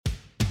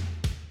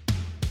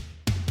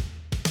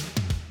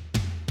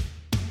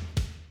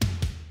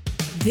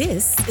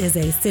This is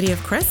a City of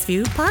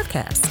Crestview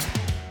podcast.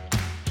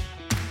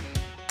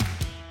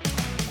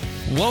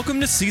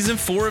 Welcome to Season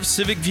 4 of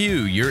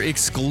CivicView, your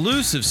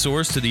exclusive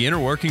source to the inner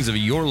workings of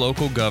your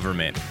local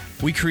government.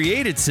 We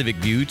created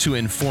CivicView to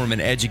inform and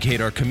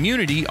educate our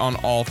community on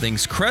all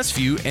things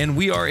Crestview, and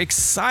we are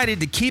excited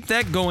to keep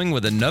that going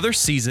with another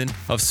season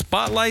of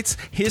spotlights,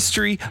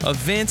 history,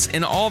 events,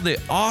 and all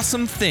the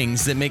awesome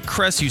things that make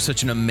Crestview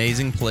such an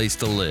amazing place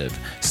to live.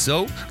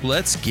 So,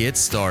 let's get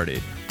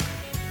started.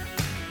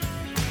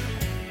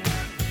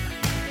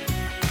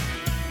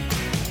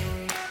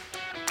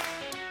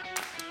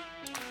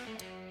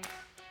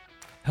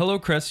 Hello,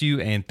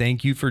 Crestview, and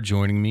thank you for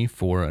joining me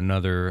for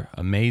another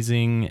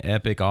amazing,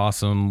 epic,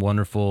 awesome,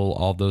 wonderful,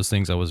 all those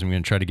things. I wasn't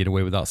going to try to get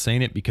away without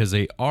saying it because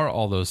they are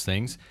all those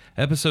things.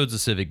 Episodes of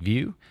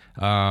CivicView.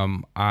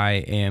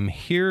 I am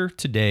here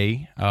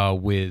today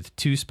with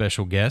two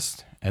special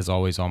guests. As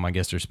always, all my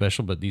guests are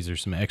special, but these are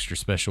some extra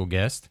special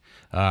guests.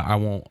 I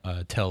won't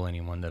tell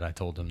anyone that I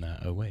told them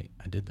that. Oh, wait,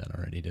 I did that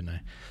already, didn't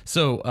I?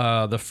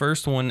 So the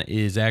first one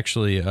is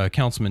actually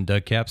Councilman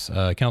Doug Capps.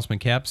 Councilman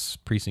Capps,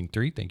 Precinct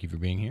 3, thank you for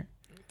being here.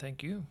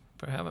 Thank you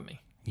for having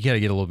me. You got to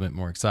get a little bit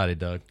more excited,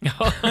 Doug.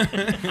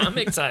 I'm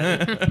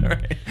excited. All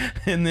right.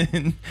 And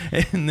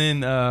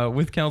then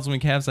with Councilman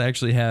Capps, I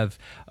actually have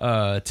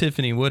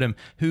Tiffany Woodham,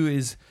 who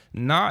is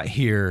not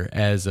here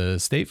as a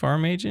State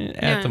Farm agent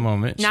at the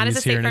moment. Not She's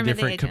as a here State in a Farm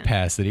different agent.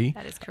 capacity.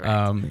 That is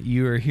correct.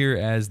 You are here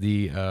as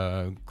the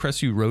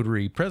Crestview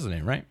Rotary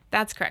president, right?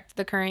 That's correct.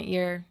 The current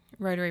year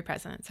Rotary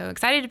president. So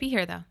excited to be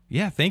here, though.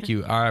 Yeah, thank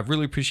you. I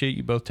really appreciate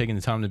you both taking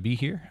the time to be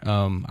here.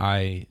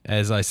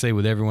 As I say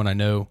with everyone I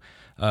know,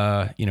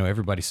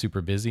 everybody's super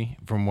busy.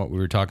 From what we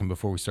were talking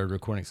before we started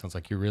recording, it sounds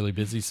like you're really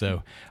busy.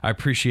 So I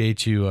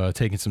appreciate you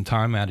taking some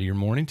time out of your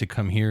morning to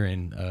come here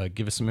and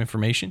give us some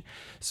information.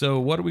 So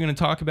what are we going to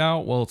talk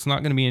about? Well, it's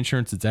not going to be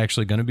insurance. It's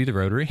actually going to be the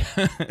Rotary.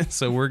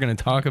 So we're going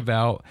to talk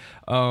about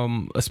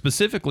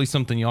specifically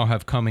something y'all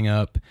have coming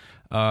up.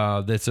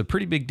 That's a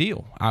pretty big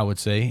deal, I would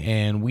say,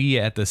 and we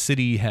at the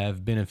city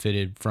have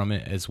benefited from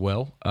it as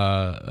well.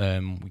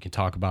 We can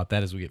talk about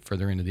that as we get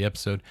further into the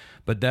episode,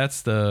 but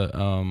that's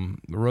the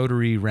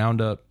Rotary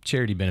Round-up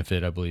charity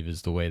benefit, I believe,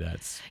 is the way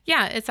that's.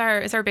 Yeah, it's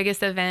our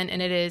biggest event, and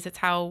it's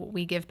how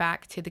we give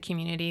back to the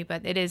community.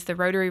 But it is the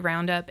Rotary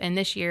Round-up, and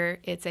this year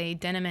it's a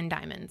Denim and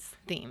Diamonds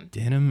theme.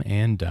 Denim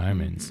and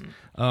Diamonds.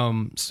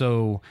 Mm-hmm.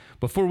 So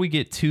before we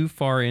get too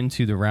far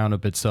into the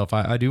roundup itself,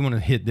 I do want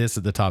to hit this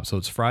at the top. So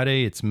it's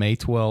Friday. It's May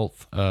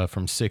 12th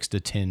from 6 to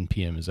 10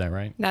 p.m. Is that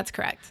right? That's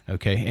correct.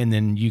 Okay. And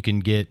then you can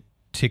get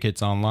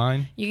tickets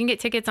online? You can get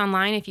tickets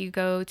online. If you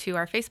go to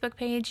our Facebook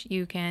page,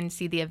 you can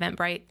see the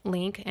Eventbrite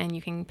link, and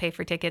you can pay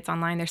for tickets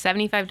online. They're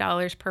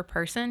 $75 per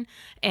person,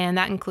 and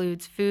that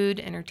includes food,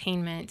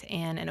 entertainment,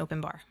 and an open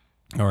bar.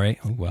 All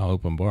right. Well,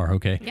 open bar.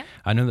 Okay. Yeah.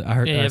 I know that I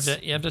heard. Yeah,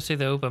 you have to say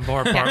the open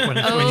bar part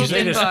when you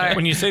say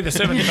the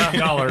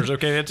 $75.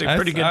 Okay, that's a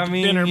pretty good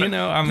dinner.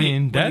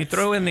 When you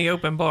throw in the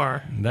open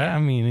bar.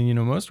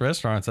 Most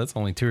restaurants that's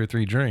only 2 or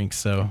 3 drinks.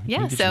 So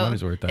yeah, you get your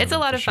money's worth out it's a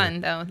lot of sure.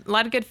 fun though. A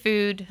lot of good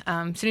food.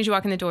 As soon as you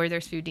walk in the door,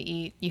 there's food to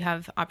eat. You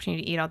have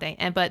opportunity to eat all day,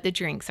 but the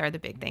drinks are the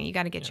big thing. You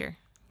got to get your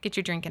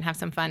drink and have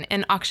some fun,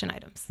 and auction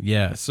items.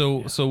 Yeah.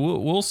 So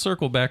we'll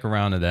circle back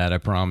around to that, I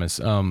promise,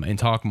 and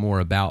talk more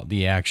about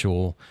the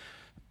actual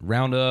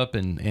roundup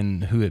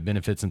and who it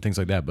benefits and things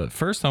like that. But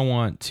first, I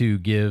want to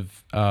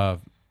give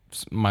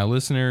my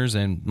listeners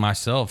and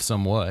myself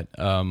somewhat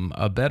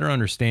a better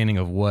understanding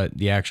of what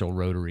the actual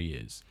Rotary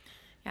is.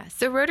 Yeah,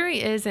 so Rotary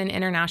is an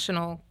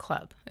international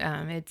club.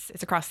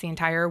 It's across the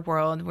entire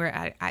world.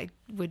 Where I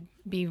would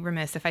be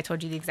remiss if I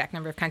told you the exact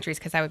number of countries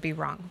because I would be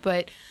wrong.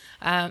 But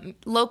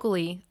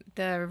locally,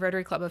 the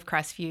Rotary Club of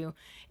Crestview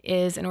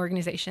is an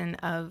organization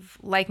of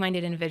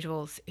like-minded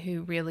individuals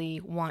who really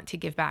want to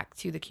give back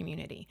to the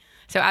community.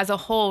 So as a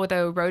whole,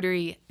 though,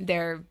 Rotary,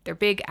 their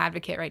big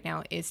advocate right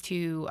now is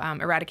to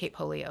eradicate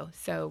polio.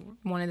 So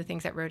one of the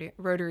things that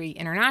Rotary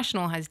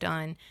International has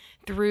done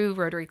through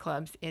Rotary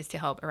clubs is to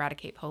help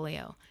eradicate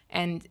polio.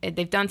 And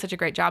they've done such a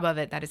great job of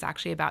it that it's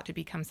actually about to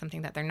become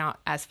something that they're not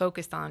as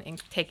focused on in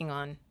taking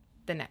on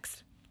the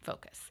next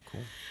focus.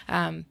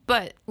 Cool.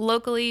 But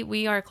locally,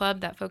 we are a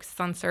club that focuses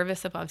on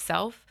service above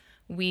self.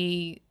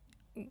 We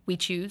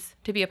choose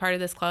to be a part of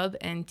this club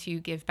and to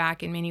give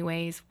back in many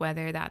ways,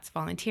 whether that's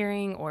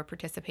volunteering or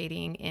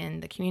participating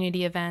in the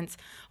community events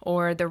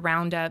or the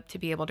roundup to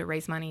be able to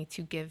raise money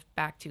to give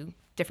back to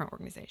different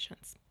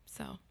organizations.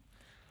 So.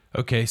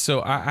 Okay,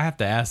 so I have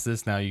to ask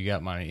this now. You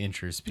got my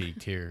interest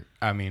piqued here.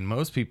 I mean,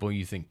 most people,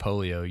 you think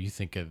polio, you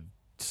think of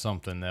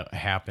something that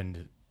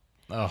happened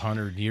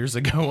 100 years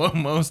ago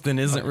almost and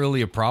isn't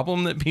really a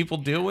problem that people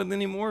deal with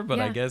anymore, but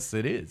yeah. I guess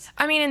it is.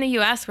 I mean, in the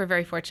U.S., we're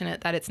very fortunate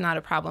that it's not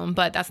a problem,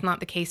 but that's not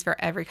the case for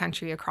every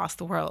country across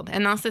the world.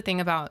 And that's the thing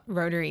about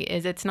Rotary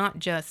is it's not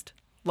just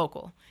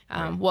local.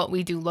 Right. What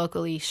we do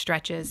locally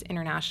stretches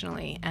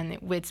internationally, and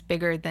it's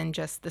bigger than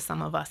just the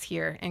sum of us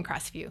here in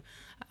Crestview.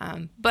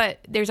 But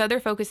there's other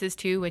focuses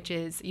too, which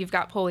is you've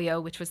got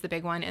polio, which was the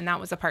big one, and that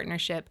was a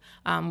partnership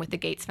with the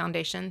Gates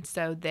Foundation.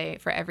 So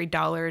for every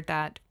dollar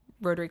that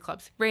Rotary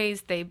clubs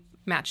raised, they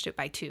matched it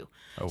by 2.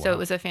 Oh, wow. So it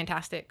was a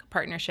fantastic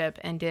partnership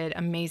and did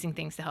amazing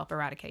things to help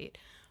eradicate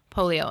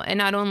polio. And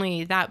not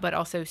only that, but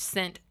also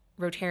sent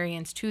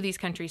Rotarians to these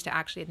countries to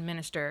actually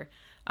administer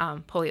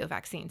polio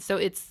vaccines. So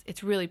it's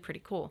really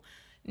pretty cool.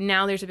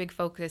 Now there's a big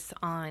focus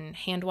on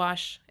hand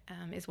wash,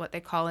 is what they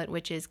call it,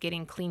 which is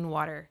getting clean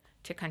water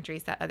to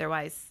countries that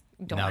otherwise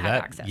don't have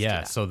access to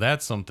that. So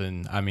that's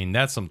something, I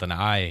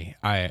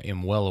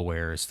am well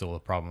aware is still a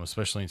problem,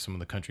 especially in some of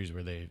the countries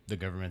where the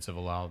governments have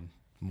allowed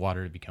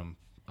water to become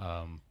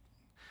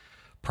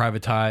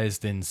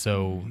privatized. And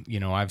so,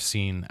 I've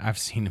seen a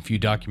few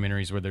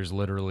documentaries where there's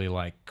literally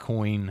like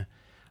coin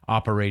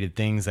operated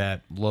things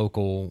at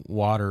local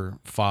water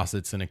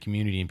faucets in a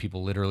community, and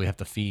people literally have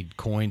to feed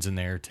coins in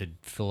there to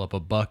fill up a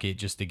bucket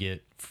just to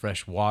get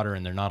fresh water,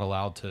 and they're not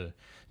allowed to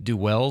do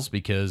wells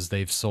because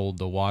they've sold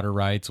the water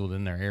rights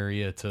within their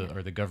area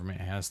or the government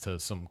has to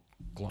some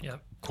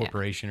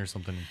corporation or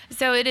something.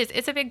 So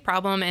it's a big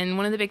problem, and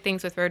one of the big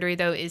things with Rotary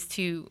though is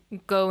to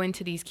go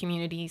into these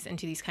communities,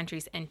 into these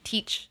countries, and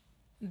teach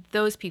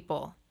those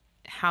people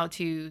how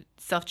to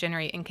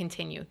self-generate and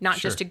continue, not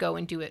just to go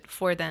and do it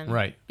for them.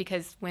 Right.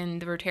 Because when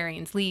the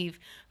Rotarians leave,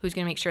 who's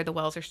going to make sure the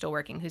wells are still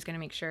working? Who's going to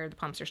make sure the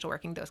pumps are still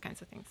working? Those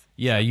kinds of things.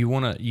 Yeah,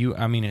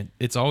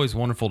 it's always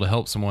wonderful to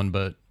help someone,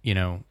 but,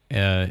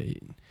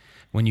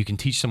 when you can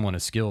teach someone a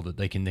skill that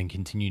they can then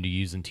continue to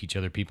use and teach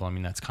other people,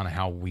 that's kind of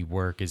how we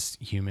work as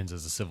humans,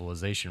 as a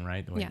civilization,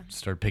 right? When we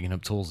started picking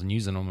up tools and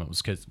using them, it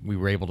was because we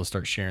were able to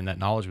start sharing that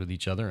knowledge with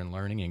each other and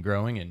learning and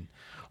growing and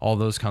all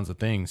those kinds of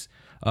things.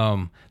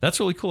 That's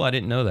really cool. I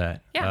didn't know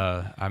that.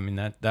 Yeah.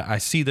 That I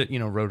see that,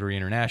 Rotary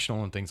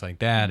International and things like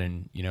that.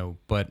 And,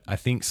 but I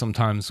think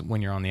sometimes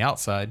when you're on the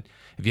outside,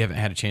 if you haven't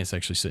had a chance to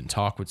actually sit and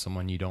talk with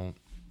someone, you don't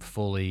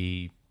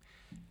fully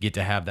get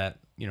to have that,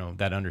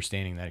 that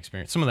understanding, that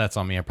experience. Some of that's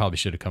on me. I probably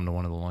should have come to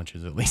one of the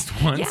lunches at least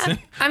once in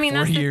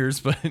 4 years.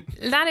 But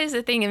that is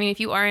the thing. If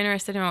you are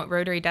interested in what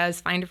Rotary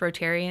does, find a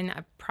Rotarian.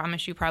 I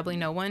promise you probably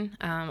know one,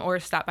 or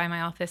stop by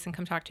my office and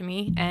come talk to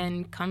me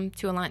and come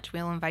to a lunch.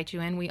 We'll invite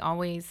you in. We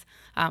always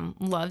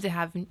love to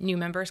have new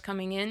members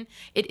coming in.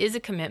 It is a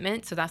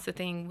commitment. So that's the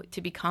thing.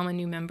 To become a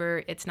new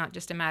member, it's not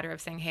just a matter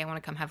of saying, hey, I want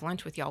to come have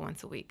lunch with y'all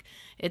once a week.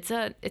 It's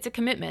a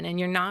commitment, and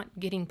you're not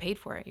getting paid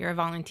for it. You're a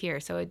volunteer.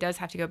 So it does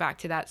have to go back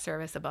to that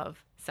service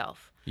above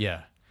self.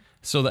 Yeah.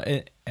 So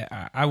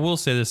I will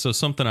say this. So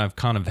something I've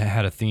kind of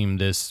had a theme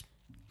this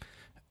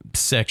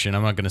section.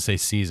 I'm not going to say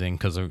season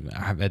because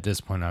at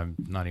this point I'm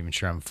not even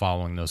sure I'm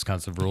following those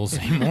kinds of rules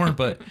anymore.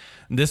 But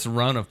this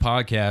run of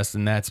podcasts,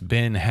 and that's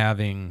been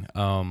having.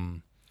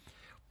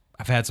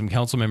 I've had some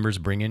council members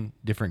bring in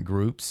different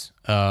groups,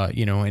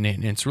 and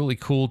it's really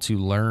cool to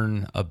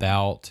learn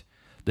about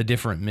the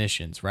different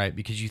missions, right?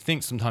 Because you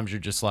think sometimes you're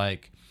just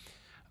like,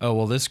 oh,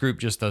 well, this group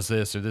just does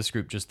this or this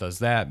group just does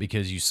that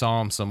because you saw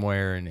them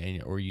somewhere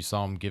or you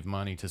saw them give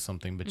money to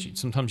something. But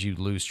sometimes you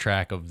lose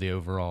track of the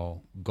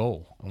overall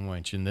goal,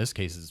 which in this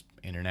case is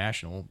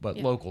international, but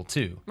local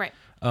too. Right.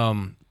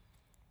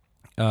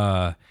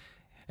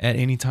 At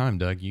any time,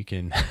 Doug, you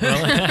can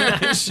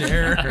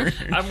share.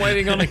 I'm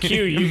waiting on a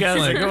cue. You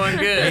guys are going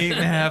good.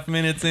 8.5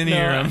 minutes in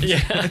here.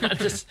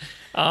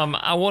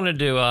 I wanted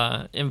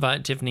to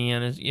invite Tiffany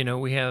in.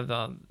 We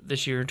have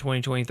this year,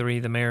 2023,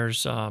 the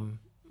mayor's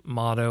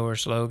motto or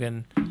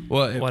slogan,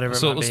 whatever.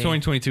 So it was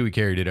 2022. We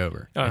carried it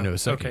over into a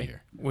second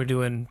year. We're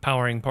doing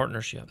powering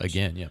partnerships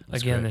again. Yeah,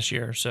 again this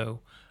year.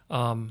 So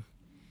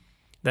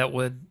that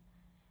would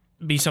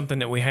be something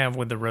that we have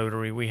with the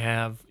Rotary. We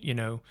have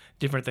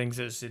different things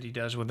that the city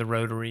does with the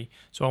Rotary.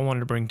 So I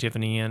wanted to bring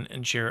Tiffany in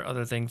and share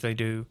other things they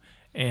do,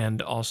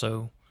 and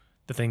also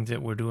the things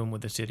that we're doing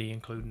with the city,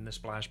 including the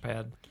splash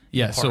pad.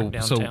 Yeah. So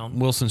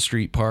Wilson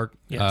Street Park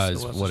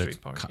is what it's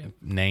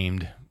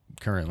named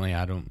currently.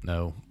 I don't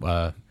know.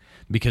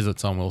 Because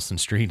it's on Wilson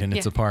Street and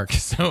it's a park.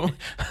 So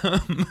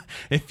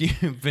if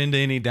you've been to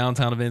any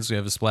downtown events, we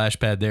have a splash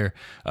pad there.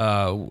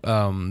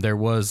 There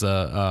was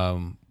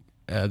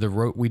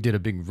we did a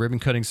big ribbon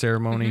cutting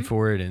ceremony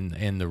for it,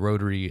 and the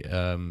Rotary,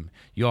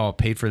 you all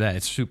paid for that.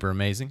 It's super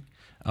amazing.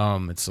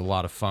 It's a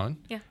lot of fun.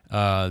 Yeah.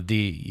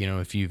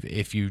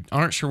 If you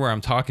aren't sure where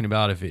I'm talking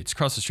about, if it's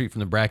across the street from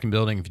the Bracken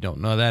building, if you don't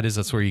know what that is,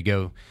 that's where you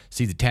go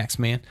see the tax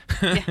man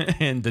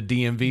and the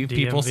DMV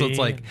people. So it's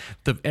like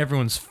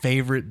everyone's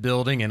favorite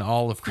building in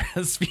all of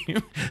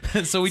Crestview.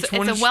 so it's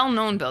a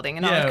well-known building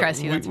in all of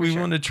Crestview. We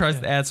want to try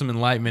to add some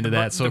enlightenment to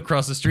that. So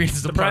across the street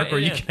is the park where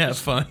you can have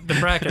fun. The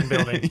Bracken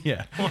building.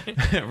 Yeah.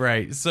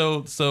 Right.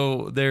 So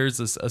there's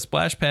a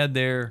splash pad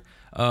there.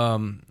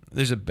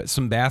 There's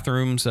some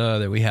bathrooms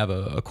that we have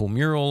a cool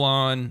mural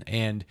on,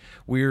 and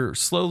we're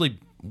slowly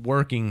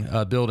working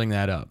building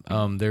that up.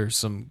 There's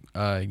some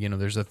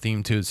there's a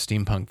theme to it,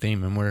 steampunk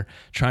theme, and we're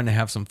trying to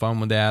have some fun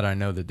with that. I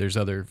know that there's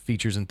other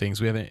features and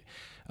things. We haven't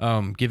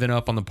given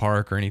up on the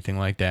park or anything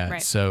like that.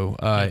 Right. So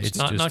it's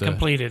not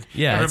completed.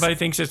 Yeah, everybody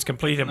thinks it's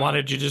completed. Why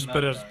did you just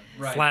put a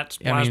flat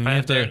splash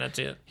pad there, and that's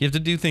it. You have to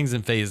do things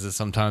in phases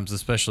sometimes,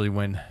 especially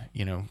when,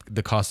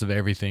 the cost of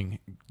everything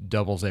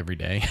doubles every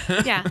day.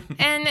 Yeah.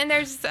 And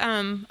there's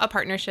a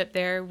partnership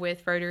there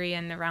with Rotary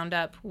and the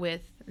Round-up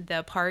with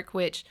the park,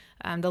 which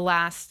the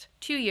last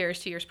 2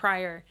 years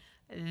prior,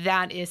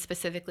 that is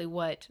specifically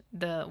what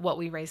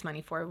we raised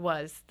money for,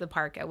 was the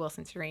park at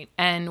Wilson Street.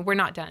 And we're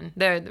not done.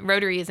 The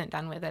Rotary isn't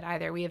done with it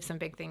either. We have some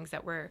big things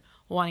that we're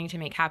wanting to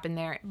make happen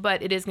there,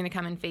 but it is going to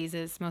come in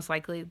phases, most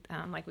likely,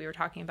 like we were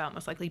talking about.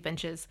 Most likely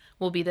benches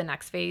will be the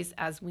next phase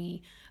as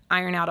we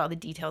iron out all the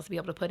details to be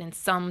able to put in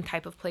some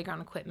type of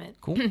playground equipment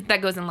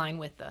that goes in line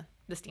with the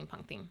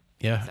steampunk theme.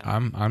 Yeah, so.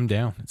 I'm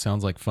down. It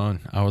sounds like fun.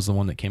 I was the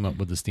one that came up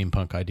with the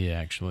steampunk idea,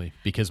 actually,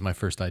 because my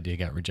first idea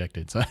got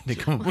rejected, so I had to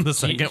come up with the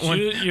second one.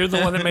 You're the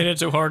one that made it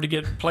so hard to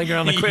get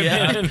playground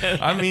equipment. Yeah.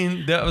 I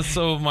mean, that was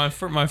so my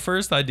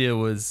first idea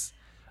was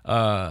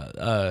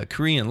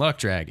Korean luck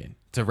dragon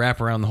to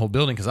wrap around the whole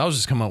building, because I was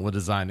just coming up with a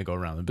design to go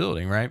around the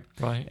building, right?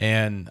 Right.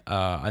 And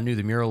I knew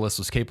the muralist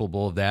was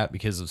capable of that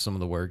because of some of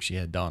the work she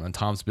had done on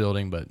Tom's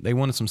building, but they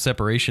wanted some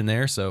separation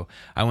there, so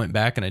I went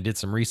back and I did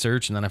some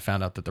research, and then I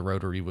found out that the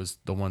Rotary was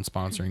the one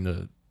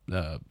sponsoring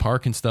the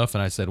park and stuff,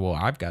 and I said, well,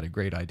 I've got a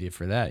great idea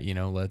for that.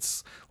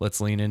 Let's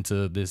lean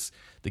into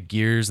the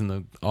gears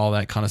and all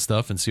that kind of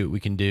stuff and see what we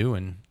can do.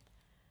 And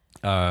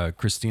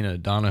Christina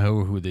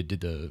Donahoe, who they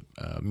did the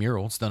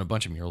mural, has done a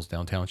bunch of murals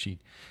downtown. She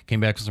came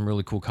back with some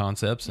really cool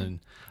concepts, and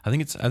I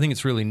think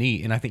it's really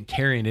neat. And I think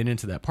carrying it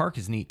into that park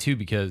is neat too,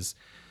 because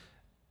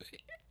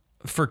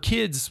for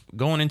kids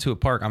going into a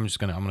park, I'm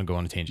gonna go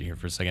on a tangent here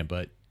for a second,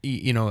 but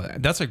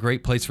that's a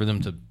great place for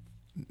them to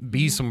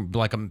be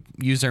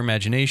use their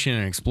imagination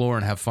and explore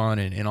and have fun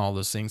and all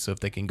those things. So if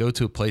they can go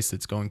to a place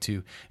that's going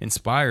to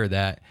inspire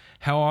that,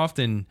 how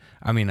often,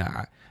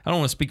 I don't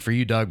want to speak for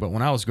you, Doug, but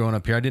when I was growing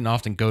up here, I didn't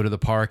often go to the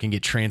park and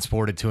get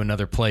transported to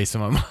another place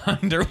in my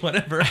mind or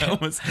whatever. I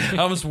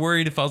was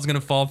worried if I was going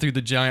to fall through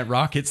the giant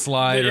rocket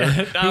slide, or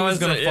who was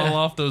going to fall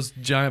off those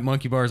giant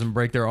monkey bars and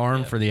break their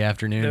arm for the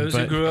afternoon. Those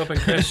who grew up in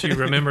Crestview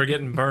remember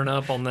getting burned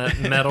up on that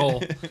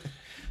metal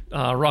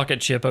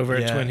rocket ship over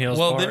at Twin Hills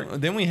Park. Well,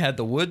 then we had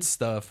the wood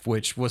stuff,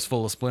 which was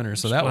full of splinters,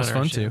 so that was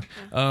fun too.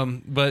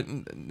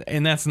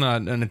 And that's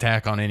not an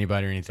attack on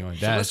anybody or anything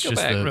like that. It's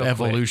just the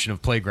evolution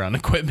of playground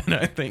equipment,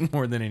 I think,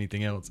 more than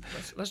anything else.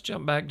 Let's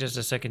jump back just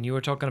a second. You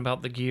were talking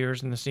about the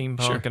gears and the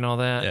steampunk and all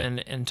that,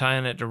 and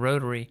tying it to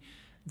Rotary.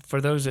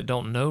 For those that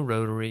don't know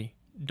Rotary,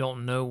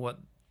 don't know what.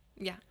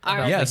 Yeah.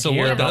 So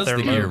what does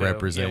the gear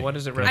represent? Yeah, what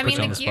does it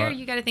represent? The gear,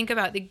 you got to think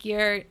about the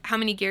gear. How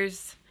many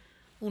gears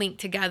link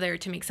together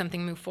to make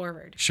something move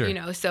forward?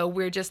 Sure. So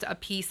we're just a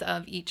piece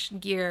of each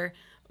gear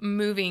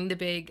moving the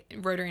big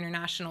Rotary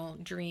International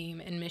dream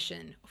and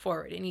mission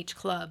forward, and each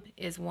club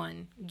is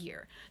one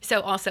gear. So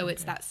also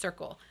it's that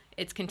circle.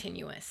 It's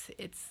continuous.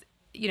 It's,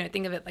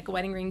 think of it like a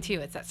wedding ring too.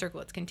 It's that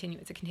circle. It's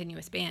continuous. It's a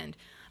continuous band.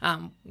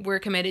 We're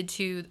committed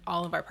to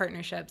all of our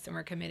partnerships, and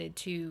we're committed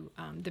to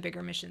the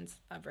bigger missions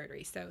of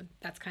Rotary. So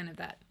that's kind of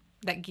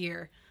that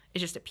gear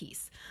is just a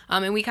piece.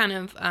 And we kind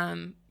of,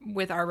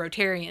 with our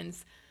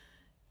Rotarians,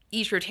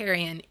 each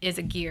Rotarian is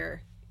a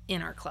gear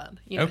in our club.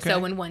 So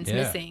when one's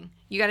missing,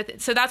 you got to.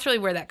 So that's really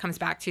where that comes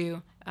back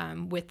to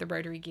with the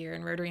Rotary gear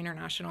and Rotary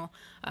International,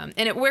 and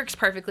it works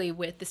perfectly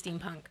with the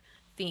steampunk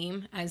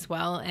theme as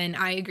well. And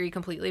I agree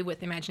completely with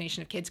the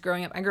imagination of kids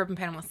growing up. I grew up in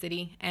Panama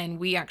City, and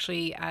we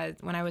actually,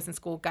 when I was in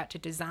school, got to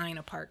design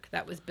a park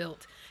that was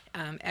built.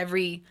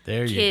 Every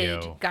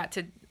kid got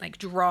to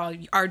draw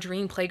our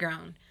dream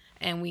playground,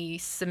 and we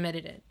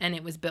submitted it, and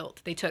it was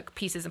built. They took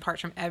pieces and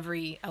parts from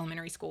every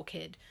elementary school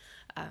kid.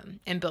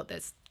 And built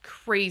this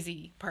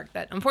crazy park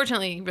that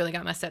unfortunately really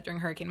got messed up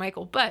during Hurricane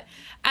Michael. But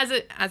as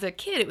a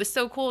kid, it was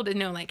so cool to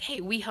know, hey,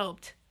 we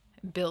helped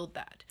build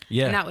that.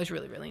 Yeah, and that was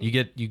really, really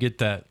neat.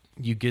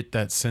 You get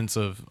that sense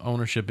of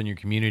ownership in your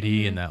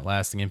community and that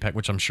lasting impact,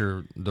 which I'm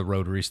sure the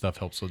Rotary stuff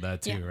helps with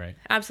that too, right?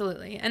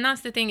 Absolutely, and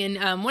that's the thing.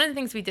 And one of the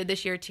things we did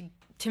this year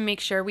to make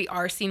sure we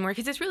are seen more,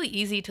 because it's really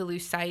easy to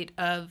lose sight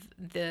of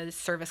the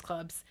service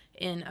clubs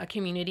in a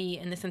community,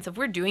 in the sense of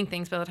we're doing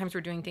things, but a lot of times we're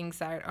doing things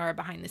that are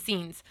behind the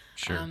scenes.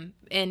 Sure.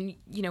 And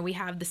we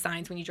have the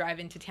signs when you drive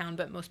into town,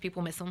 but most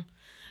people miss them.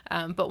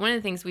 But one of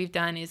the things we've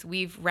done is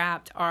we've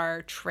wrapped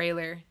our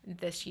trailer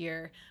this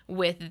year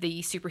with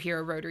the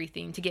superhero Rotary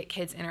theme to get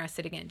kids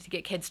interested again, to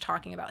get kids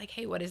talking about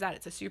hey, what is that?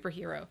 It's a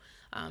superhero.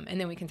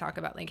 And then we can talk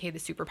about hey, the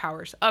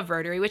superpowers of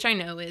Rotary, which I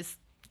know is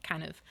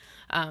kind of,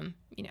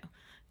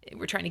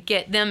 we're trying to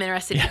get them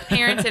interested, get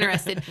parents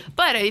interested.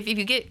 But if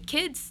you get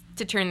kids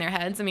to turn their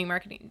heads,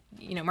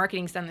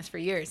 marketing's done this for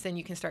years, then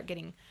you can start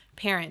getting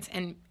parents,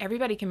 and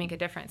everybody can make a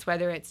difference,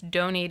 whether it's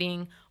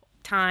donating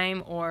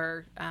time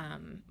or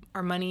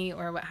money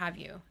or what have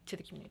you to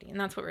the community. And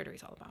that's what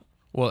Rotary's all about.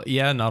 Well,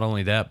 yeah, not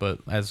only that,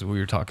 but as we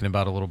were talking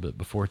about a little bit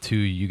before too,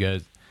 you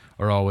guys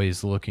are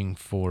always looking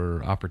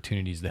for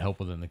opportunities to help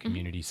within the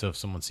community. Mm-hmm. So if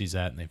someone sees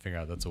that and they figure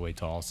out that's a way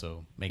to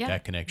also make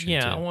that connection.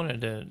 Yeah, too. I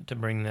wanted to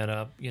bring that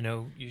up.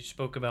 You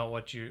spoke about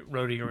what your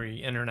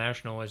Rotary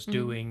International is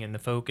doing and the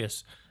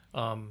focus.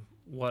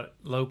 what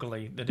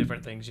locally, the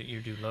different things that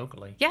you do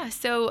locally. Yeah.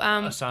 So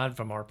aside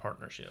from our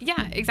partnership.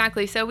 Yeah,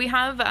 exactly. So we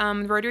have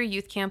Rotary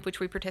Youth Camp, which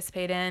we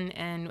participate in,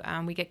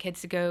 and we get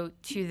kids to go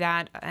to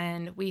that.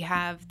 And we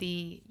have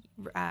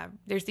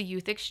there's the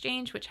Youth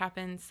Exchange, which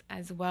happens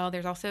as well.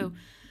 There's also,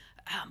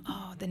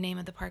 the name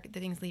of the park, the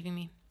thing's leaving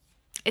me.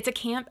 It's a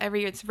camp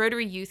every year. It's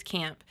Rotary Youth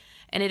Camp,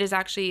 and it is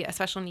actually a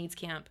special needs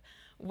camp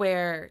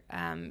where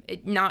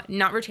not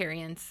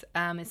Rotarians,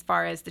 as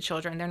far as the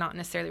children, they're not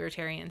necessarily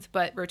Rotarians,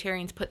 but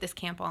Rotarians put this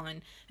camp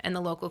on, and the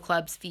local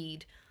clubs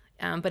feed.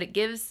 But it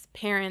gives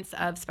parents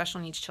of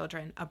special needs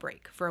children a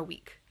break for a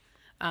week.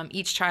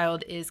 Each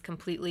child is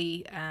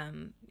completely,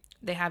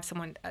 they have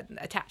someone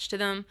attached to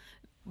them,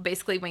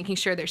 basically making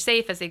sure they're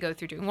safe as they go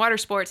through doing water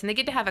sports, and they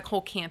get to have a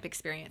whole camp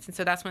experience. And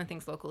so that's one of the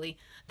things locally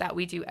that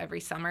we do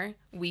every summer.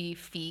 We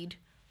feed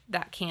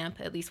that camp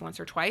at least once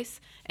or twice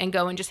and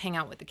go and just hang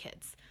out with the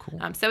kids. Cool.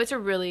 So that's a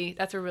really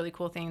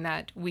cool thing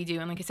that we do.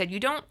 And like I said, you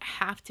don't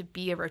have to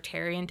be a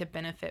Rotarian to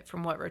benefit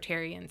from what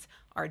Rotarians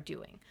are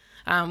doing.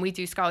 We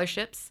do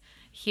scholarships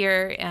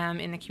here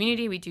in the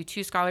community. We do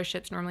 2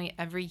 scholarships normally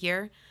every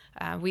year.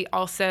 We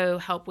also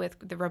help with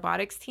the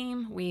robotics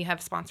team. We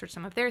have sponsored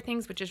some of their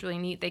things, which is really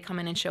neat. They come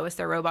in and show us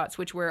their robots,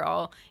 which we're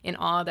all in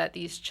awe that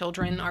these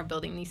children are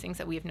building these things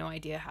that we have no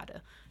idea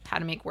how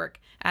to make work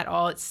at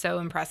all. It's so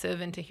impressive,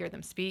 and to hear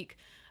them speak.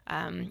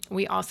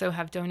 We also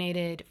have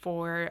donated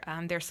for,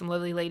 there's some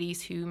lovely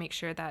ladies who make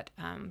sure that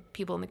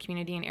people in the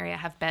community and area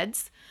have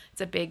beds.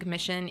 It's a big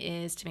mission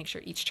is to make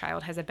sure each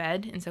child has a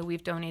bed. And so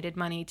we've donated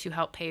money to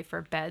help pay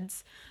for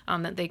beds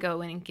that they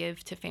go in and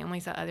give to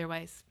families that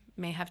otherwise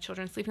may have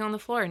children sleeping on the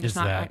floor and just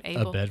aren't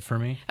able. A bed for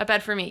me? A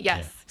bed for me,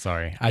 yes. Yeah.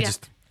 Sorry.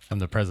 I'm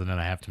the president.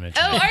 I have to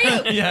mention Oh, it.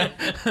 are you? Yeah.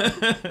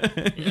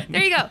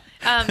 There you go.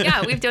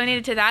 Yeah, we've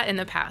donated to that in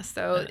the past.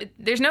 So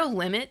there's no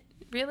limit,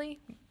 really.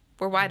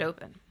 We're wide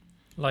open.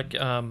 Like,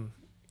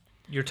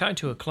 you're tied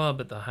to a club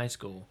at the high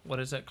school. What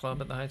is that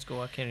club at the high school?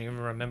 I can't even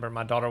remember.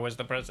 My daughter was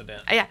the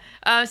president. Yeah.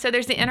 So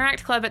there's the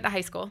Interact Club at the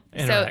high school.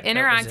 Interact, so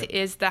Interact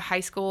is the high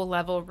school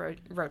level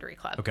Rotary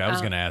Club. Okay, I was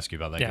going to ask you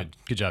about that. Yeah.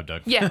 Good job,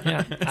 Doug. Yeah.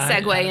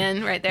 Segue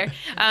in right there.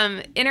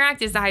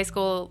 Interact is the high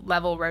school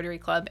level Rotary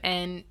Club,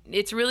 and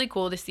it's really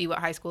cool to see what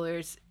high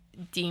schoolers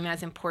deem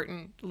as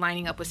important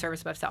lining up with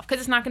service above self, because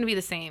it's not going to be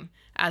the same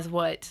as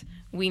what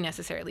we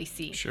necessarily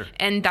see. Sure.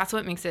 And that's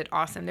what makes it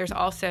awesome. There's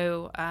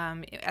also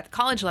at the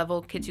college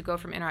level, kids who go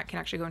from Interact can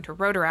actually go into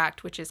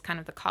Rotaract, which is kind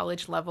of the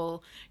college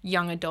level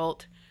young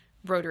adult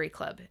Rotary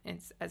Club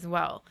as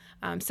well.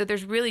 So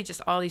there's really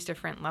just all these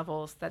different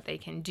levels that they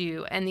can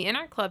do. And the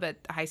Interact Club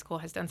at the high school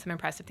has done some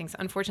impressive things.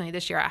 Unfortunately,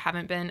 this year I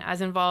haven't been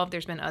as involved.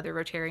 There's been other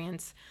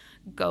Rotarians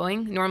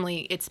going.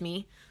 Normally it's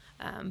me.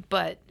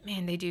 But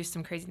man, they do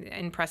some crazy,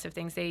 impressive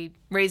things. They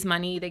raise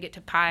money. They get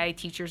to pie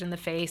teachers in the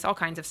face, all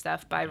kinds of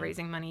stuff by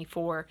raising money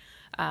for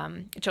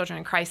children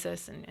in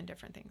crisis and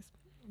different things.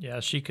 Yeah,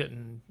 they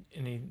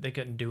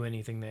couldn't do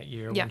anything that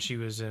year Yeah. when she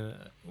was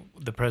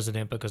the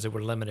president because they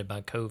were limited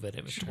by COVID.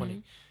 It was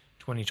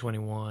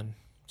 2021.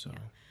 So.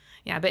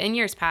 Yeah, but in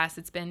years past,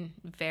 it's been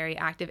very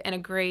active and a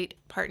great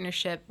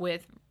partnership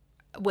with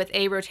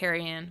a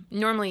Rotarian.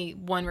 Normally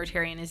one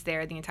Rotarian is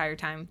there the entire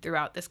time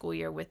throughout the school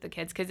year with the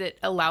kids, because it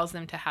allows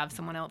them to have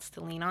someone else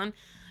to lean on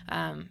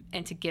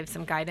and to give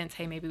some guidance.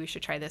 Hey, maybe we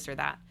should try this or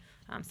that.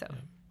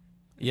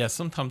 Yeah,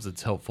 sometimes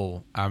it's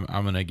helpful. I'm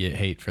going to get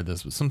hate for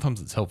this, but sometimes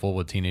it's helpful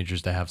with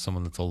teenagers to have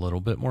someone that's a little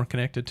bit more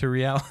connected to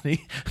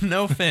reality.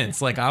 No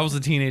offense. Like, I was a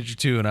teenager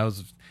too, and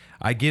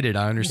I get it.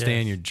 I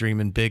understand. Yes. You're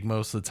dreaming big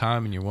most of the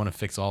time and you want to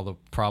fix all the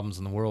problems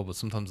in the world, but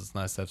sometimes it's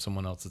nice to have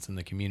someone else that's in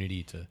the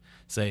community to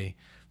say,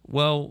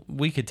 well,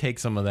 we could take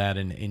some of that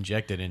and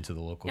inject it into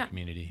the local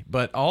community.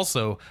 But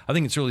also, I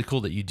think it's really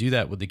cool that you do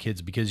that with the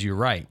kids, because you're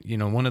right. You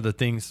know, one of the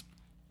things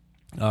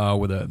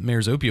with the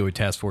Mayor's Opioid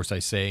Task Force, I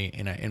say,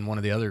 and one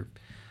of the other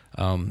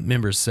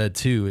members said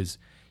too, is,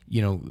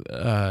 you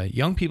know,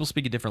 young people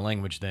speak a different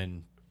language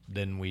than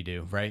we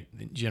do, right?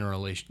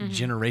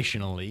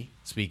 Generationally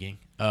speaking.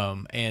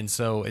 And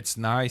so it's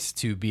nice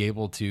to be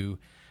able to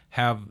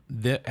have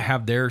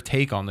their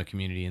take on the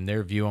community and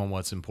their view on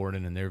what's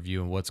important and their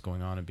view on what's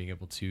going on, and being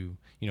able to,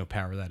 you know,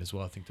 power that as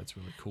well. I think that's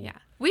really cool.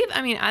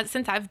 Yeah.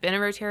 Since I've been a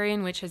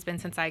Rotarian, which has been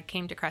since I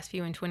came to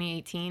Crestview in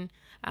 2018,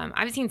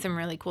 I've seen some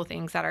really cool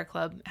things that our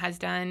club has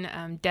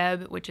done.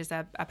 Deb, which is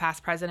a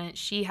past president,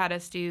 she had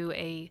us do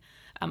a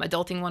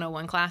Adulting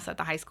 101 class at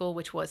the high school,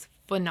 which was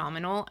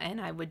phenomenal. And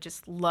I would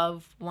just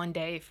love one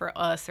day for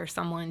us or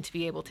someone to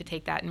be able to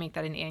take that and make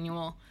that an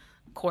annual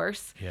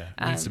course. Yeah,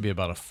 it needs to be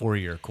about a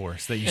 4-year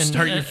course that you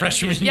start your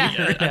freshman year. Yeah.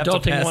 And have to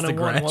Adulting pass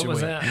 101, to what was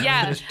graduate. that?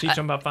 Yeah. Just teach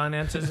them about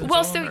finances and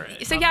Well, so on?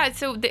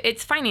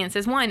 it's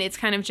finances. One, it's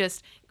kind of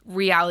just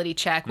reality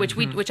check, which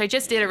I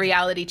just did a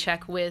reality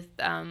check with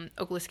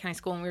Okaloosa County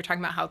School, and we were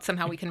talking about how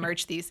somehow we can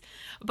merge these.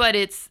 But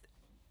it's,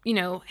 you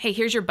know, hey,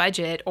 here's your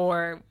budget,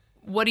 or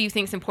what do you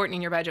think is important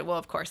in your budget? Well,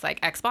 of course,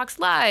 like Xbox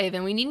Live,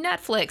 and we need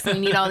Netflix, and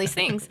we need all these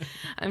things.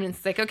 I mean,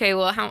 it's like, okay,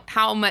 well,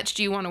 how much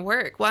do you want to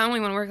work? Well, I only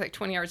want to work like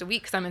 20 hours a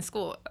week because I'm in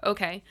school.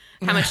 Okay.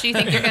 How much do you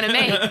think you're going to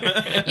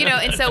make?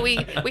 And so we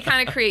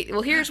kind of create,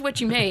 well, here's what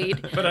you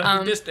made. But I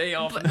need this day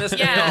off and this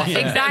day off. Yeah,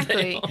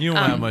 exactly. You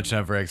don't have much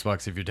time for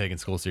Xbox if you're taking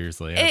school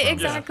seriously.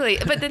 Exactly.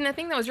 But then the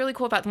thing that was really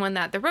cool about the one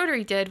that the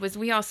Rotary did was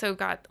we got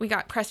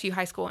Crestview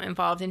High School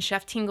involved, and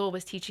Chef Tingle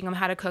was teaching them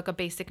how to cook a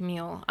basic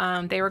meal.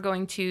 They were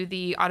going to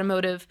the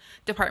automotive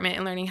department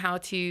and learning how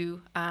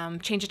to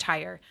change a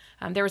tire.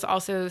 There was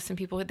also some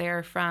people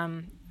there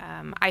from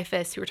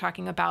IFAS who were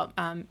talking about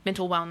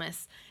mental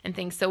wellness and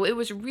things. So it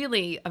was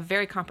really a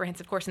very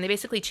comprehensive course, and they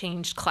basically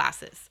changed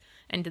classes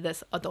into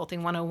this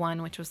Adulting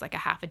 101, which was like a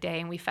half a day,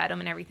 and we fed them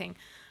and everything.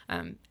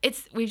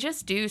 We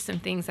just do some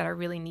things that are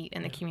really neat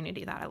in the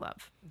community that I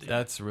love.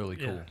 That's really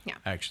cool,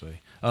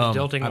 actually.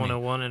 Adulting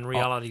 101 and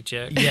reality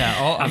check. Yeah,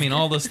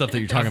 all the stuff that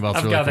you're talking about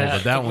is really cool.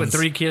 But that with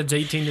 3 kids,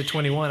 18 to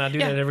 21, I do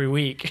that every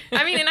week.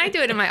 I mean, and I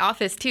do it in my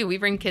office too. We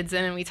bring kids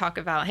in and we talk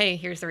about, hey,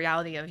 here's the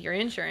reality of your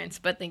insurance.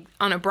 But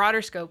on a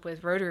broader scope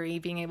with Rotary,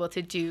 being able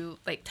to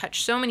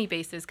touch so many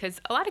bases, because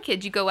a lot of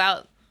kids, you go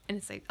out and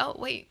it's like, oh,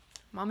 wait,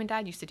 Mom and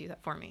Dad used to do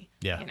that for me.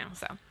 Yeah.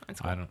 So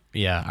that's cool.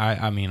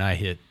 I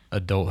hit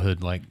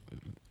adulthood like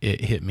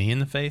it hit me in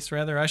the face,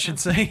 rather, I should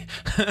say,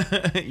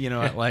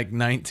 at like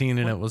 19,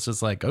 and it was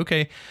just like,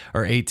 okay,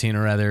 or 18,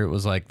 or rather, it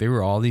was like, there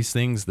were all these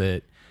things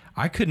that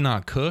I could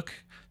not cook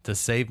to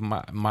save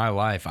my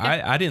life.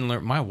 Yep. I didn't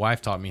learn, my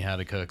wife taught me how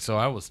to cook. So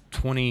I was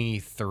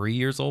 23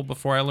 years old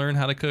before I learned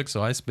how to cook.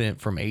 So I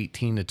spent from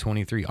 18 to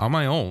 23 on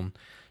my own,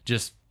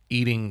 just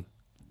eating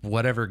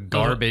whatever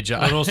garbage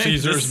Little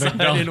Caesars,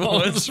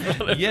 McDonald's.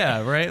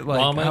 Yeah, right. Like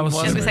ramen, I was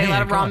going to say a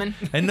lot of ramen.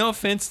 And no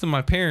offense to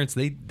my parents,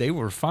 they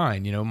were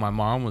fine. My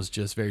mom was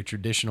just very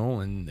traditional,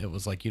 and it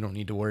was like, you don't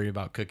need to worry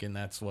about cooking.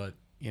 That's what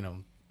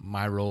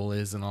my role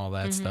is and all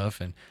that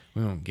stuff. And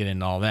we won't get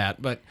into all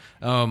that, but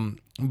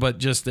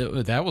just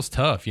that was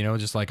tough.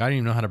 Just like I didn't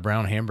even know how to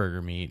brown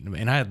hamburger meat,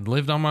 and I had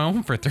lived on my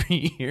own for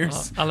 3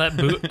 years. I let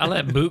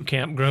boot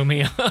camp grow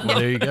me up. Well,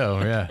 there you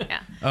go. Yeah.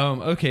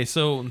 Okay.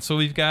 So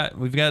we've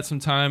got some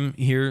time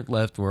here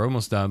left. We're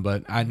almost done,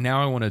 but I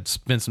want to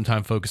spend some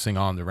time focusing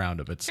on the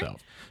roundup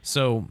itself.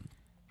 So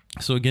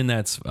again,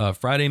 that's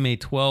Friday, May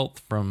 12th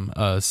from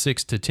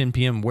 6 to 10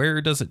 p.m.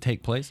 Where does it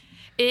take place?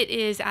 It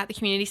is at the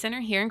community center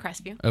here in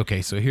Crestview.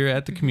 Okay, so here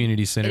at the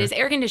community center. It is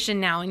air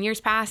conditioned now. In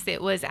years past,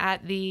 it was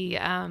at the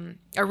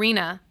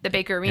arena, the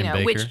Baker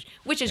Arena,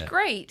 which is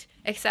great,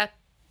 except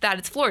that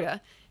it's Florida,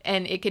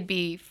 and it could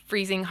be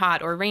freezing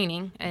hot or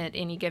raining at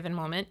any given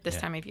moment this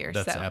time of year.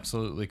 That's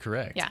absolutely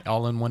correct. Yeah.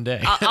 All in one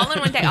day. all in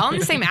one day, all in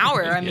the same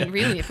hour. I mean,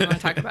 really, if you want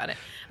to talk about it.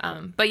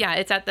 But yeah,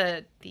 it's at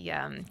the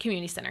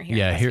community center here.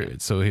 Yeah, here.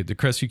 So the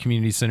Crestview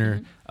Community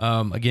Center.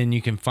 Again,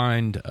 you can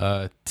find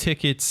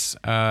tickets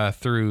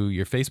through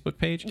your Facebook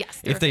page.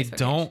 Yes. If they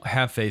don't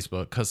have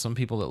Facebook, because some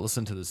people that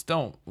listen to this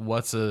don't,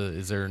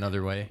 is there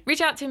another way?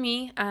 Reach out to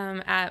me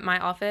at my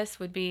office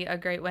would be a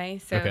great way.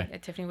 So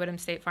at Tiffany Woodham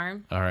State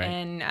Farm. All right.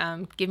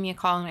 And give me a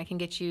call and I can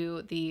get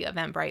you the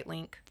Eventbrite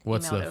link.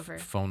 What's the over.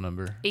 phone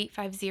number?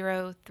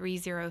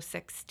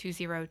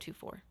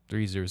 850-306-2024.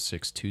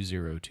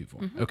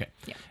 306-2024. Okay.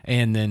 Yeah.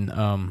 And then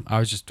I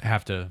was just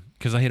have to,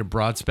 because I hit a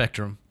broad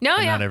spectrum.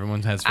 Not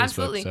everyone has Facebook.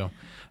 Absolutely. So,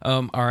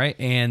 all right.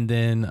 And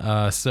then,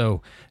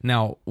 so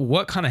now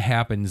what kind of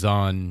happens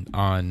on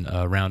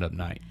Roundup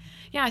night?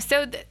 Yeah.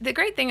 So the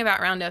great thing about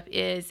Roundup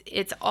is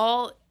it's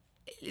all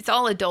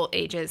adult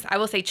ages. I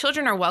will say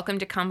children are welcome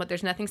to come, but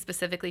there's nothing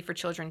specifically for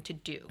children to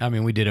do. I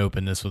mean, we did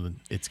open this with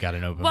it's got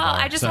an open bar.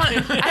 I just want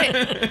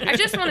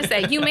to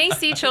say you may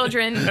see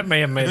children. That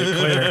may have made it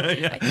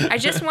clear. I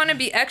just want to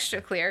be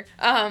extra clear.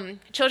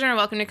 Children are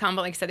welcome to come,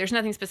 but like I said, there's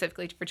nothing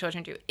specifically for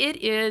children to do. It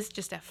is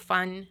just a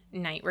fun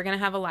night. We're going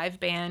to have a live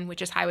band,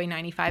 which is Highway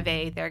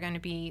 95A. They're going to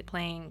be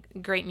playing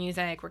great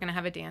music. We're going to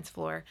have a dance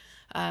floor.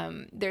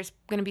 There's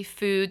going to be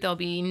food. There'll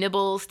be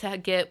nibbles to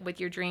get with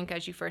your drink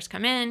as you first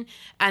come in.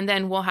 And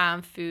then we'll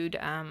have food.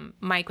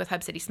 Mike with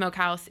Hub City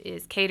Smokehouse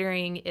is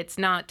catering. It's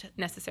not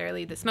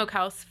necessarily the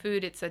smokehouse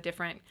food. It's a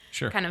different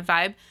kind of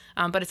vibe.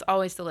 But it's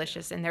always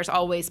delicious. And there's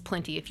always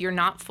plenty. If you're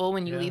not full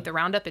when you leave the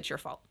Roundup, it's your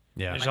fault.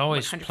 Yeah. There's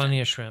always 100%. Plenty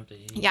of shrimp to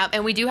eat. Yeah.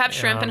 And we do have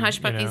shrimp and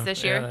hush puppies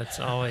this year. Yeah,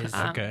 that's always.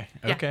 Okay.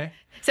 Okay.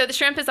 So the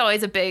shrimp is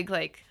always a big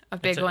one.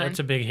 It's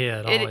a big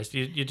hit, always.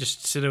 You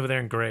just sit over there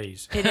and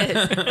graze. It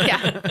is.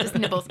 Yeah, just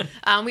nibbles.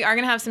 We are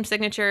going to have some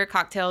signature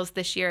cocktails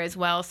this year as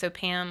well. So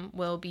Pam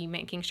will be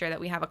making sure that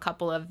we have a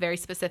couple of very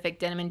specific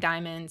Denim and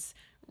Diamonds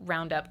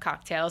Roundup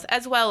cocktails,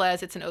 as well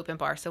as it's an open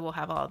bar. So we'll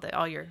have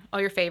all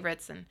your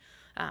favorites and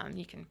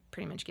You can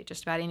pretty much get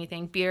just about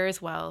anything. Beer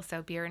as well.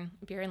 So beer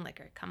and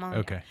liquor. Come on.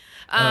 Okay.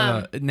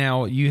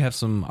 Now you have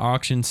some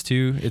auctions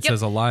too. It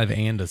says a live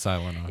and a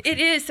silent auction. It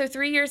is. So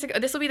 3 years ago,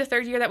 this will be the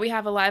third year that we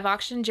have a live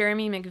auction.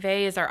 Jeremy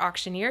McVeigh is our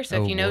auctioneer.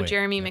 So if you know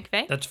Jeremy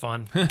McVeigh, that's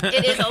fun.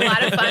 It is a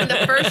lot of fun.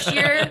 The first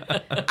year,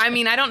 I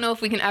mean, I don't know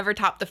if we can ever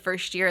top the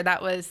first year.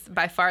 That was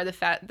by far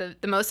the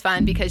most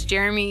fun because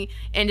Jeremy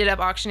ended up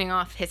auctioning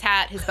off his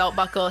hat, his belt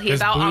buckle. He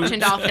about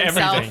auctioned off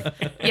himself.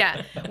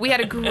 Yeah, we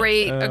had a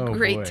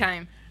great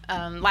time.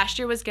 Last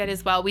year was good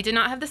as well. We did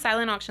not have the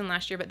silent auction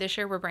last year, but this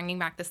year we're bringing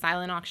back the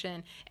silent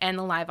auction and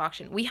the live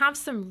auction. We have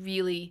some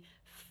really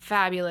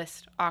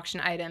fabulous auction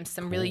items,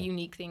 some really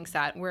unique things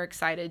that we're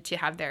excited to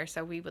have there.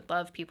 So we would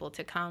love people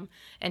to come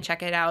and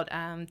check it out.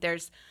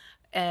 There's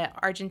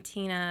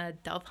Argentina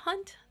dove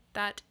hunt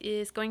that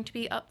is going to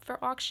be up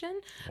for auction.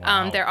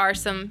 Wow. There are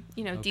some,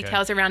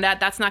 details around that.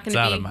 That's not going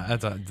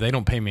to be. They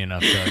don't pay me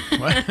enough.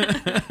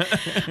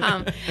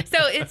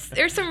 So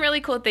there's some really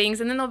cool things,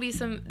 and then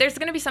there's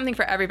going to be something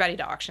for everybody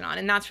to auction on,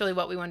 and that's really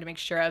what we wanted to make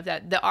sure of,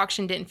 that the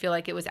auction didn't feel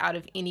like it was out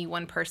of any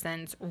one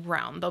person's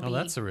realm.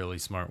 That's a really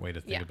smart way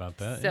to think about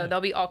that. So there'll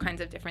be all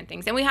kinds of different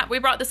things, and we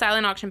brought the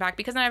silent auction back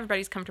because not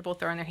everybody's comfortable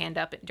throwing their hand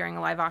up during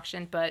a live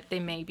auction, but they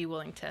may be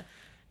willing to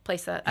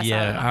place a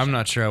silent auction. I'm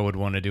not sure I would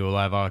want to do a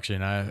live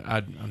auction.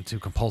 I'm too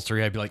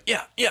compulsory. I'd be like,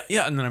 yeah,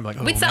 and then I'm like,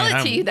 we'd sell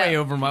it to you, though. Way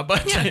over my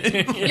budget.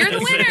 Yeah. You're the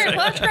winner. Pull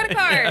out your credit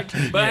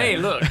card. But hey,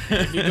 look,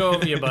 if you go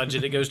over your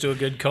budget, it goes to a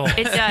good cause.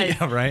 It does.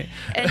 Yeah, right.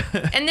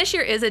 And this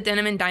year is a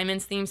denim and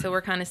diamonds theme, so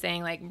we're kind of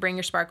saying like, bring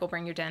your sparkle,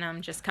 bring your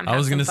denim, just come. I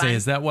was gonna say,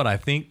 is that what I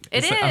think?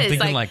 It is. I'm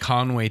thinking like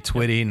Conway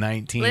Twitty,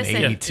 1982.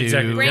 Listen,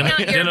 exactly. Bring out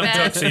your denim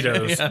best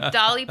tuxedos.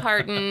 Dolly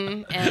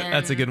Parton, and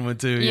that's a good one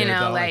too.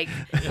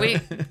 We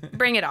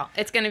bring it all.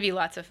 It's going to be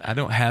lots of fun. I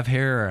don't have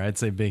hair, or I'd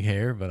say big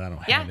hair, but I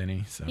don't have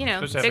any. So.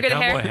 Supposed to have bigger a the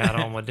hair. cowboy hat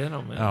on with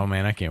denim. Man. Oh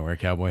man, I can't wear a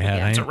cowboy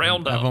hat. It's a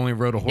roundup. I've only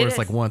rode a horse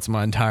like once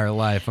my entire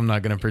life. I'm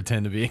not going to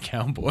pretend to be a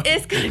cowboy.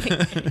 It's gonna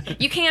be,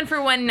 you can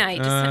for one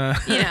night.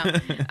 Just,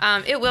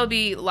 it will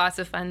be lots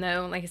of fun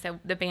though. Like I said,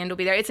 the band will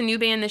be there. It's a new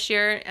band this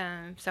year.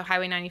 So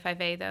Highway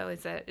 95A though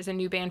is a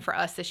new band for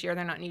us this year.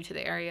 They're not new to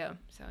the area,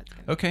 so it's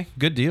gonna okay.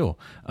 Good deal.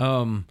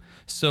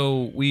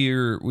 So we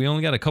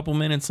only got a couple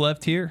minutes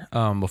left here.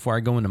 Before I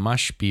go into my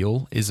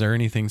spiel, is there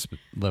anything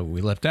that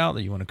we left out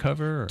that you want to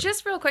cover? Or?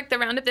 Just real quick, the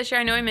roundup this year.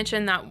 I know I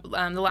mentioned that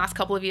the last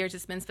couple of years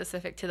it's been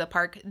specific to the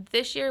park.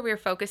 This year we're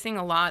focusing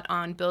a lot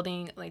on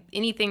building like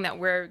anything that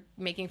we're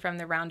making from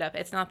the roundup.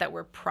 It's not that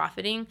we're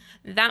profiting.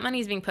 That money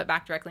is being put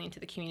back directly into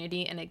the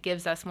community, and it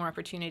gives us more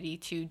opportunity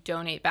to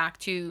donate back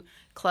to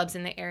clubs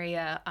in the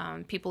area,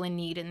 people in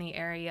need in the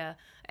area,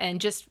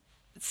 and just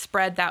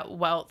spread that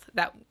wealth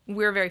that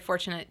we're very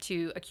fortunate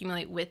to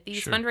accumulate with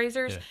these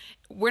fundraisers. Yeah.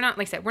 We're not,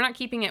 like I said, we're not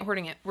keeping it,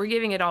 hoarding it. We're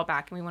giving it all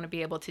back, and we want to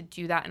be able to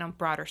do that in a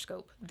broader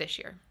scope this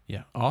year.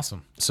 Yeah,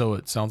 awesome. So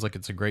it sounds like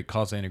it's a great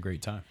cause and a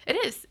great time. It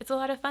is. It's a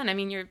lot of fun. I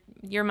mean,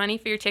 your money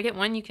for your ticket,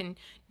 one, you can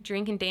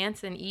drink and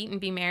dance and eat and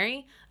be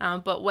merry,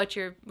 but what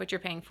you're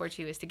paying for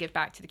too is to give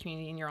back to the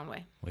community in your own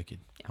way. Wicked.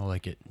 I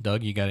like it.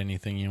 Doug, you got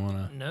anything you want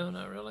to? No,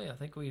 not really. I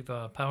think we've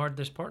powered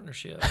this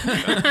partnership.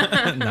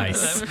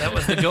 Nice. That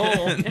was the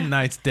goal.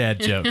 Nice dad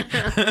joke.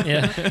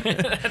 Yeah.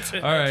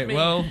 All right.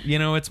 Well,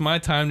 it's my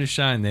time to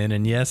shine then.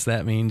 And yes,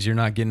 that means you're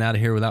not getting out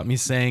of here without me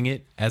saying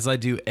it, as I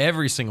do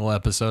every single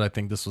episode. I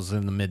think this was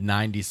in the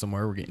mid-90s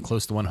somewhere. We're getting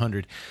close to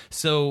 100.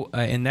 So,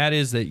 and that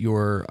is that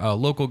your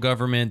local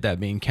government, that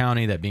being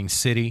county, that being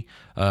city,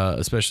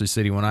 especially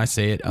city when I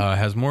say it,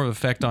 has more of an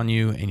effect on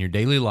you in your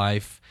daily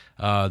life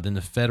than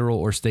the federal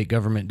or state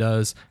government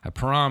does. I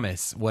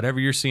promise, whatever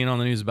you're seeing on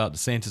the news about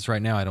DeSantis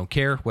right now, I don't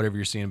care. Whatever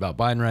you're seeing about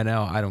Biden right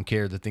now, I don't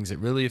care. The things that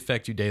really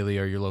affect you daily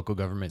are your local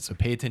government. So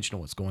pay attention to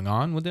what's going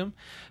on with them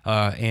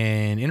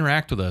and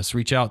interact with us.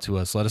 Reach out to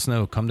us. Let us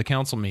know. Come to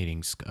council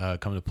meetings.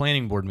 Come to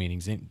planning board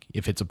meetings.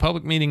 If it's a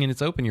public meeting and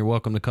it's open, you're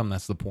welcome to come.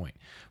 That's the point.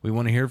 We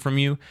want to hear from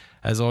you.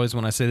 As always,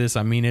 when I say this,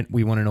 I mean it.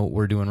 We want to know what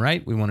we're doing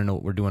right. We want to know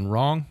what we're doing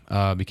wrong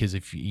because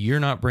if you're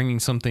not bringing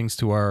some things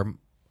to our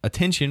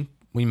attention,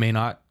 we may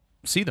not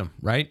see them,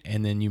 right?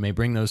 And then you may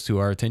bring those to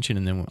our attention,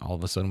 and then all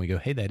of a sudden we go,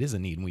 hey, that is a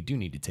need, and we do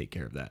need to take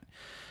care of that.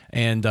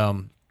 And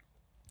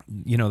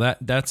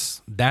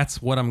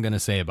that's what I'm going to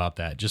say about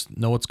that. Just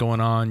know what's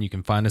going on. You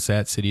can find us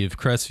at City of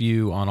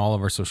Crestview on all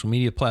of our social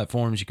media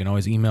platforms. You can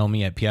always email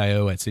me at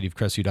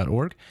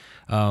pio@cityofcrestview.org.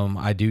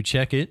 I do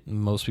check it.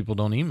 Most people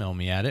don't email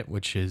me at it,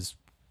 which is,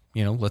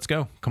 let's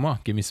go. Come on,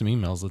 give me some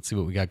emails. Let's see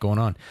what we got going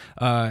on.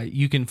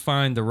 You can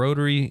find the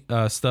Rotary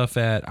stuff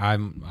at,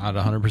 I'm not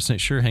 100%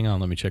 sure. Hang on,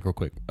 let me check real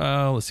quick.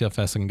 Let's see how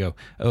fast I can go.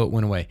 Oh, it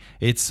went away.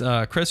 It's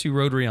Crestview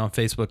Rotary on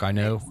Facebook, I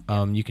know.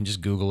 You can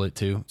just Google it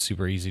too. It's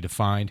super easy to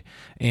find.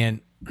 And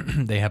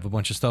They have a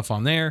bunch of stuff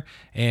on there.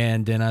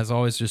 And then, as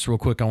always, just real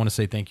quick, I want to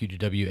say thank you to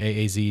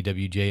WAAZ,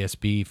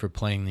 WJSB for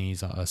playing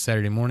these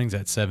Saturday mornings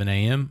at 7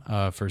 a.m.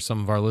 For some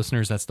of our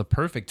listeners, that's the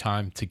perfect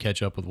time to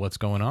catch up with what's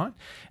going on.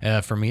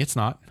 For me, it's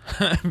not.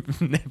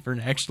 I've never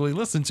actually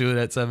listened to it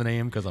at 7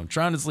 a.m. because I'm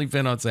trying to sleep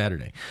in on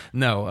Saturday.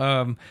 No,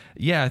 I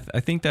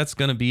think that's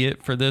going to be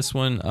it for this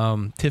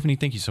one. Tiffany,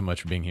 thank you so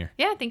much for being here.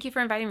 Yeah, thank you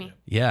for inviting me.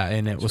 Yeah,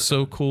 and it was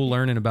so cool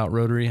learning about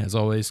Rotary. As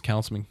always,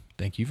 Councilman,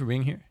 thank you for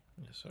being here.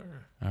 Yes, sir.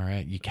 All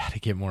right, you got to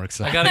get more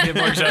excited. I got to get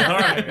more excited. All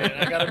right, man.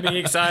 I got to be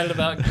excited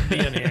about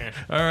being here.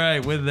 All right,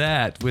 with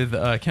that, with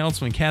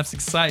Councilman Cap's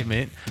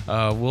excitement,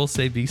 we'll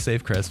say be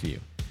safe, Crestview.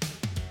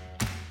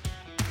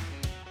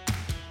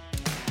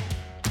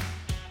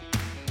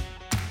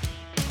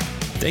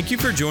 Thank you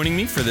for joining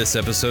me for this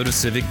episode of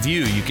Civic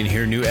View. You can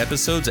hear new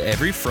episodes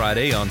every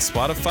Friday on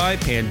Spotify,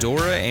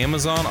 Pandora,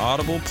 Amazon,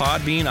 Audible,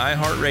 Podbean,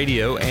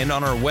 iHeartRadio, and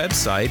on our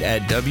website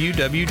at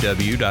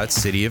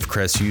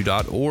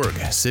www.cityofcrestview.org.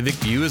 Civic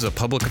View is a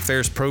public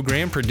affairs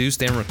program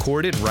produced and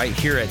recorded right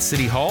here at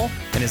City Hall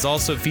and is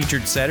also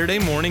featured Saturday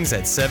mornings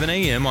at 7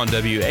 a.m. on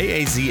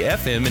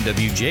WAAZ-FM and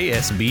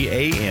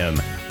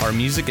WJSB-AM. Our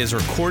music is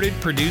recorded,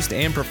 produced,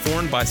 and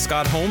performed by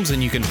Scott Holmes,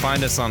 and you can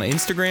find us on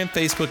Instagram,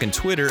 Facebook, and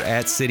Twitter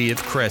at City of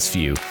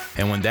Crestview.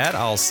 And with that,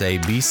 I'll say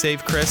be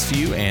safe,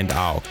 Crestview, and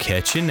I'll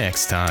catch you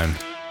next time.